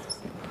 which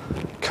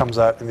comes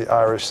out in the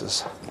Irish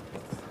as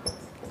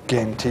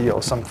Genti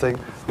or something.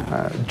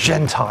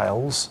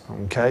 Gentiles,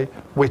 okay,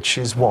 which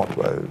is what?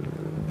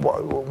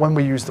 When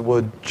we use the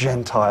word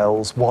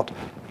Gentiles, what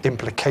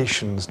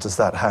implications does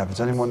that have? Does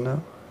anyone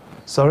know?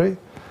 Sorry?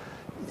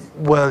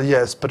 Well,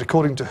 yes, but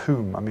according to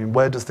whom? I mean,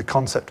 where does the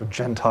concept of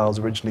Gentiles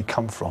originally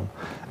come from?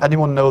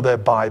 Anyone know their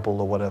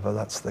Bible or whatever?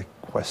 That's the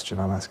question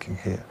I'm asking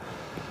here.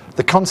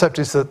 The concept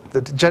is that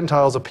the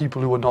Gentiles are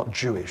people who are not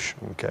Jewish,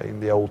 okay, in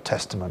the Old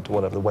Testament, or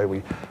whatever, the way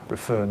we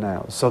refer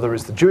now. So there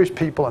is the Jewish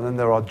people, and then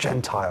there are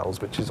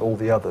Gentiles, which is all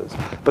the others.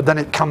 But then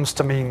it comes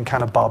to mean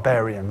kind of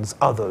barbarians,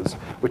 others,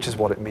 which is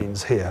what it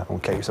means here,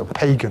 okay. So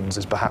pagans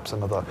is perhaps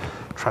another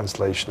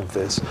translation of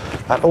this.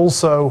 And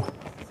also,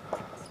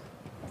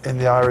 in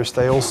the Irish,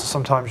 they also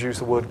sometimes use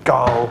the word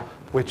Gael,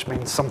 which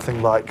means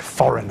something like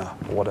foreigner,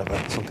 or whatever,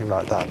 something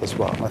like that as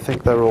well. And I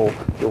think they're all,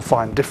 you'll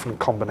find different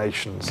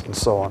combinations and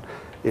so on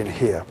in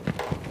here.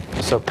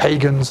 So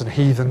pagans and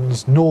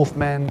heathens,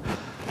 Northmen.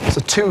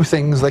 So two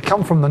things, they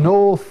come from the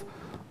north,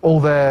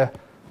 or they're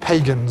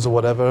pagans or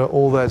whatever,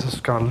 or they're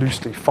just kind of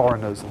loosely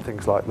foreigners and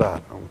things like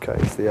that. Okay,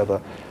 it's the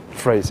other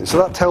phrases. So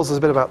that tells us a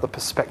bit about the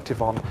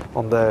perspective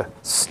on their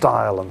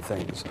style and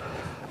things.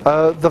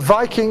 The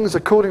Vikings,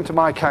 according to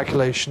my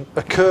calculation,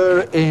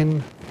 occur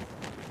in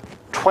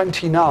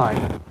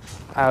 29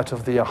 out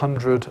of the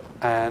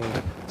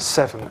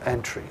 107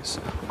 entries.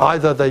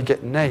 Either they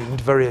get named,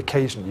 very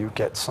occasionally you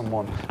get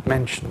someone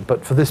mentioned,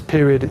 but for this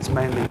period it's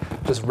mainly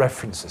just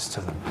references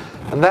to them.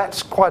 And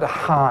that's quite a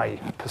high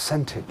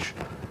percentage,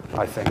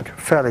 I think,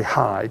 fairly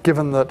high,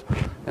 given that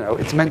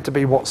it's meant to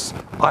be what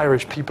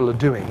Irish people are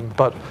doing,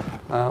 but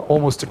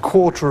almost a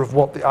quarter of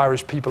what the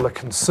Irish people are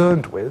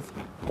concerned with,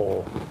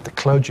 or the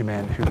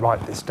clergymen who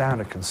write this down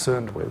are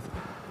concerned with,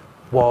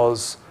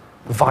 was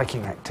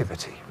Viking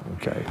activity.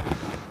 Okay,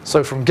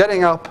 so from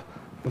getting up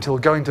until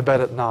going to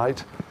bed at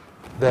night,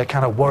 they're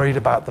kind of worried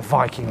about the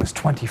Vikings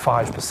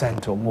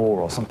 25% or more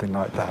or something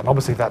like that. And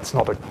obviously that's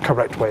not a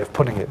correct way of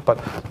putting it,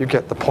 but you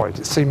get the point.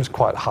 It seems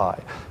quite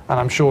high. And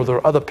I'm sure there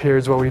are other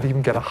periods where we'd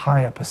even get a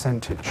higher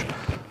percentage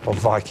of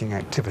Viking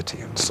activity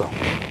and so on.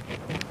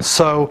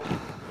 So,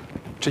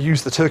 to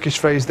use the Turkish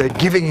phrase, they're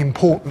giving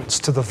importance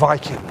to the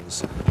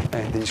Vikings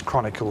in these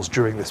chronicles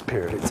during this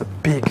period. It's a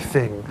big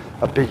thing,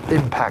 a big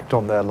impact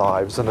on their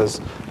lives. And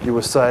as you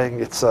were saying,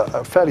 it's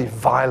a fairly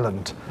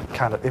violent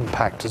kind of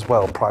impact as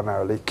well,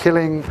 primarily.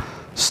 Killing,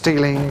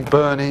 stealing,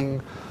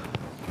 burning,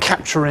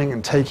 capturing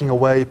and taking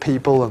away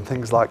people and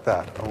things like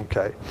that.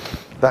 Okay,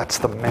 that's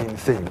the main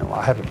theme.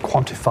 I haven't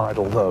quantified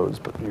all those,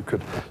 but you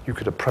could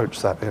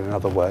approach that in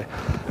another way.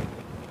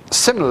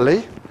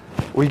 Similarly,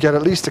 we get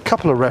at least a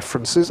couple of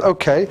references.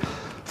 Okay,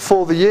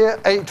 for the year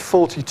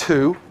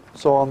 842,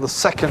 so on the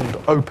second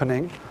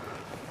opening,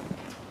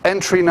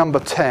 entry number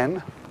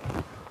 10,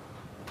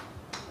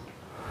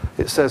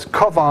 it says,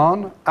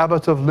 Covan,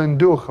 abbot of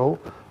Lindurchel,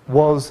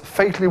 was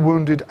fatally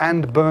wounded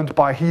and burnt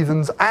by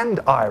heathens and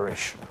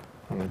Irish.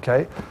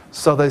 Okay,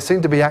 so they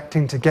seem to be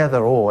acting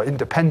together or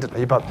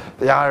independently, but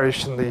the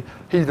Irish and the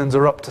heathens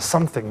are up to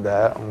something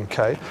there.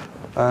 Okay,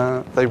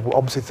 they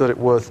obviously thought it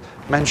worth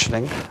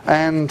mentioning.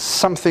 And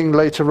something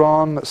later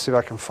on, let's see if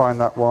I can find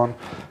that one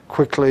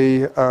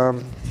quickly.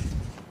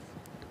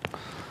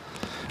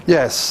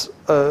 Yes,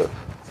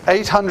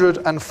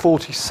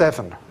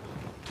 847.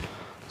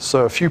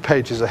 So a few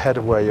pages ahead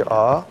of where you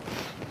are.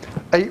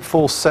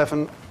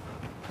 847,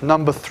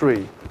 number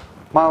 3.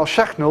 Mael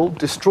Shechnal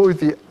destroyed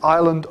the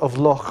island of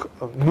Loch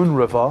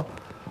Munriver,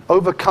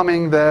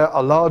 overcoming there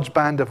a large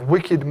band of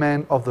wicked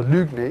men of the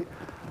Lugni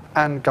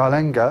and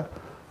Galenga,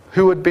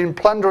 who had been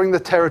plundering the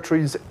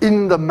territories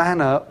in the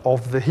manner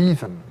of the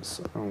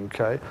heathens.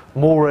 Okay,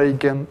 more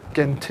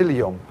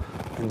gentilium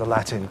in the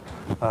Latin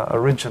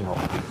original.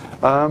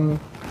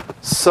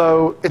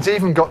 So it's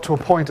even got to a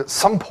point, at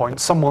some point,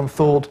 someone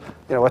thought,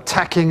 you know,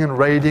 attacking and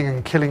raiding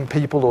and killing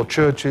people or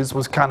churches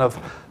was kind of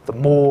the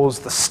Moors,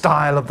 the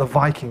style of the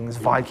Vikings,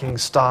 Viking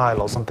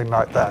style or something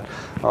like that,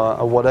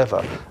 or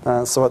whatever.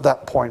 So at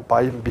that point,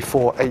 by even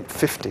before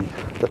 850,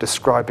 they're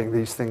describing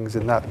these things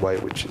in that way,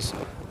 which is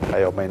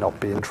may or may not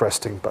be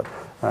interesting, but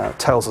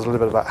tells us a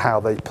little bit about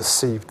how they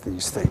perceived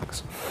these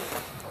things.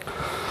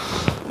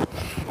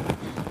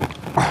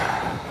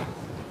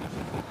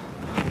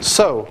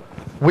 So,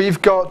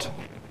 we've got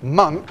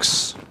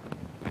monks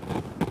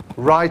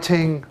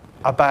writing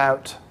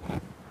about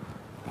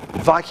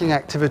Viking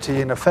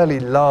activity in a fairly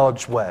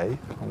large way,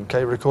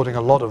 okay, recording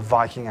a lot of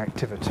Viking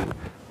activity,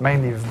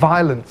 mainly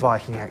violent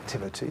Viking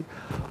activity,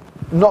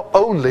 not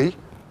only,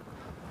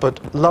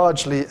 but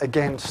largely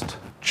against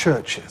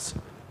churches,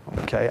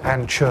 okay,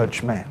 and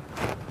churchmen,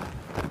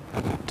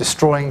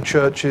 destroying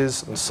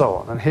churches and so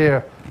on. And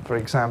here, for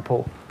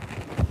example,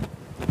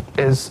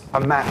 is a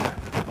map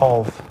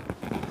of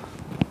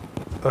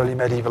early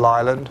medieval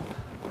Ireland,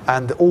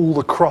 and all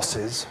the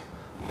crosses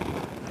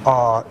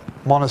are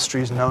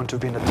monasteries known to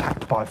have been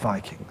attacked by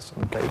Vikings.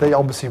 Okay? They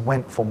obviously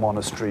went for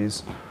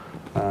monasteries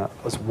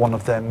as one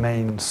of their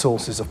main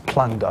sources of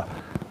plunder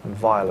and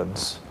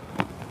violence.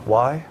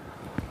 Why?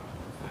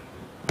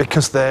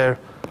 Because they're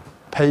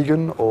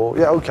pagan, or,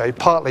 yeah, okay,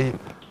 partly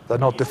they're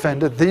not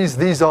defended.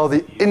 These are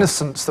the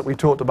innocents that we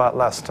talked about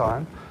last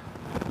time.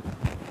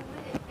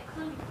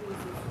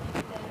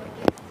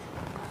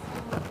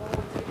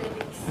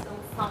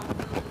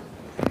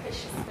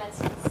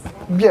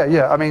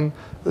 Yeah, I mean,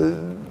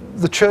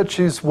 the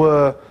churches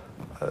were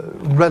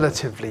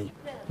relatively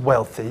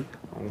wealthy,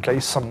 okay,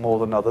 some more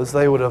than others.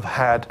 They would have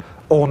had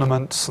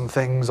ornaments and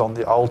things on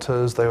the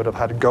altars. They would have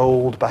had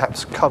gold,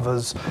 perhaps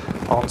covers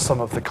on some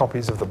of the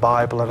copies of the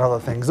Bible and other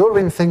things. There would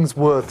have been things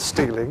worth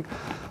stealing.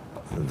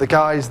 The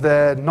guys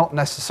there not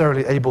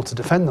necessarily able to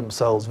defend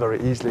themselves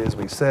very easily, as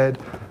we said,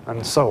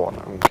 and so on,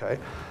 okay.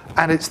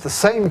 And it's the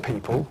same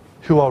people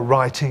who are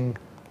writing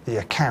the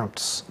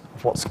accounts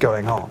of what's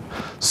going on.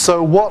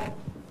 So what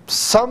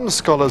some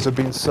scholars have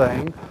been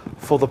saying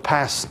for the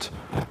past,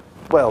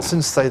 well,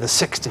 since, say, the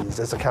 60s,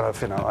 there's a kind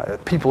of, you know,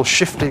 people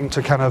shifting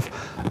to kind of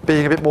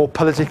being a bit more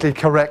politically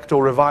correct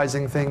or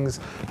revising things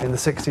in the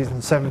 60s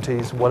and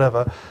 70s,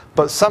 whatever.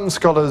 But some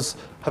scholars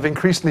have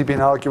increasingly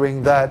been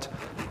arguing that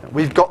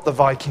we've got the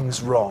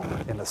Vikings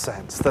wrong, in a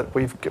sense, that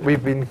we've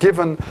been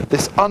given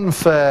this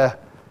unfair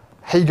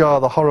Hagar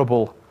the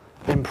Horrible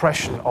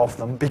impression of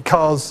them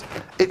because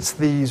it's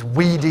these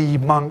weedy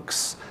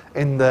monks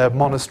in their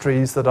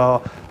monasteries that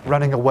are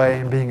running away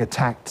and being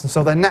attacked. And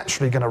so they're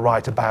naturally going to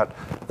write about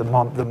the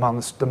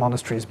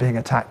monasteries being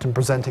attacked and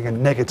presenting a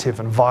negative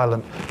and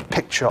violent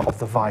picture of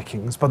the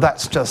Vikings. But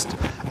that's just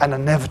an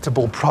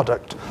inevitable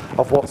product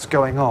of what's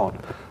going on.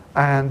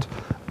 And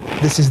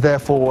this is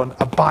therefore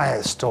a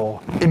biased or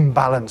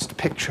imbalanced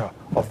picture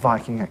of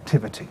Viking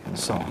activity and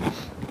so on.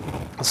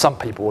 Some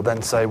people will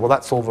then say, well,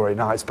 that's all very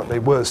nice, but they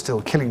were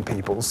still killing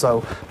people,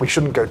 so we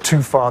shouldn't go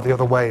too far the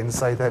other way and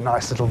say they're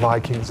nice little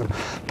Vikings and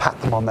pat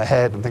them on the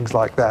head and things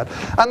like that.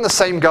 And the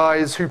same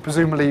guys who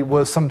presumably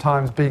were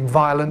sometimes being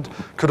violent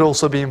could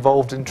also be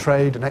involved in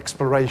trade and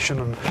exploration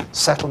and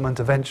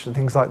settlement eventually,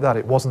 things like that.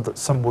 It wasn't that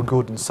some were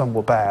good and some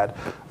were bad.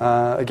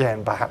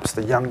 Again, perhaps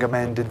the younger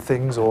men did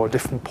things or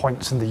different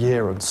points in the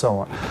year and so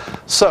on.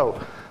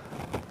 So,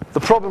 the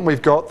problem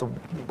we've got,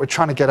 we're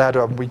trying to get out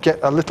of, and we get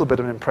a little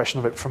bit of an impression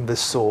of it from this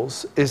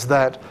source, is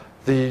that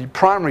the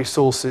primary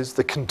sources,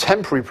 the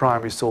contemporary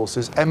primary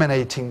sources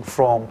emanating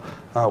from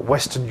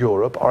Western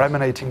Europe, are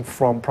emanating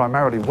from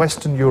primarily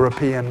Western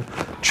European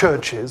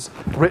churches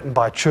written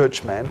by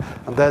churchmen,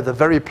 and they're the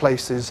very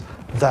places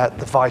that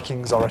the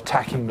Vikings are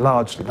attacking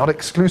largely, not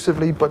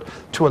exclusively, but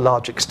to a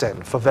large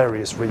extent, for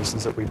various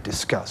reasons that we've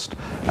discussed.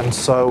 And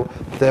so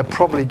they're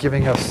probably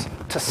giving us,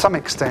 to some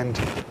extent,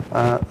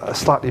 a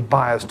slightly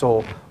biased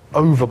or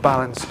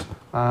overbalanced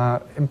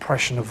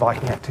impression of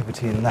Viking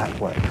activity in that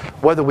way.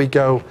 Whether we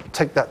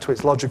take that to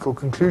its logical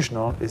conclusion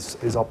or not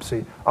is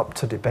obviously up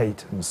to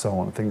debate and so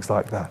on, things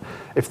like that.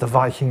 If the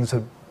Vikings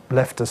had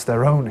left us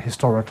their own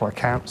historical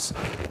accounts,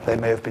 they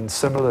may have been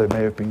similar, they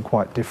may have been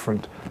quite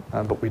different,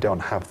 but we don't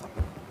have them.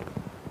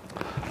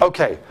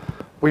 Okay,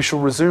 we shall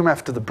resume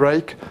after the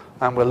break.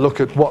 and we'll look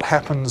at what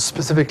happens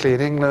specifically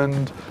in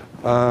England,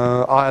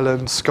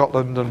 Ireland,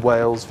 Scotland and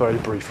Wales very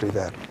briefly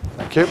then.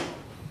 Thank you.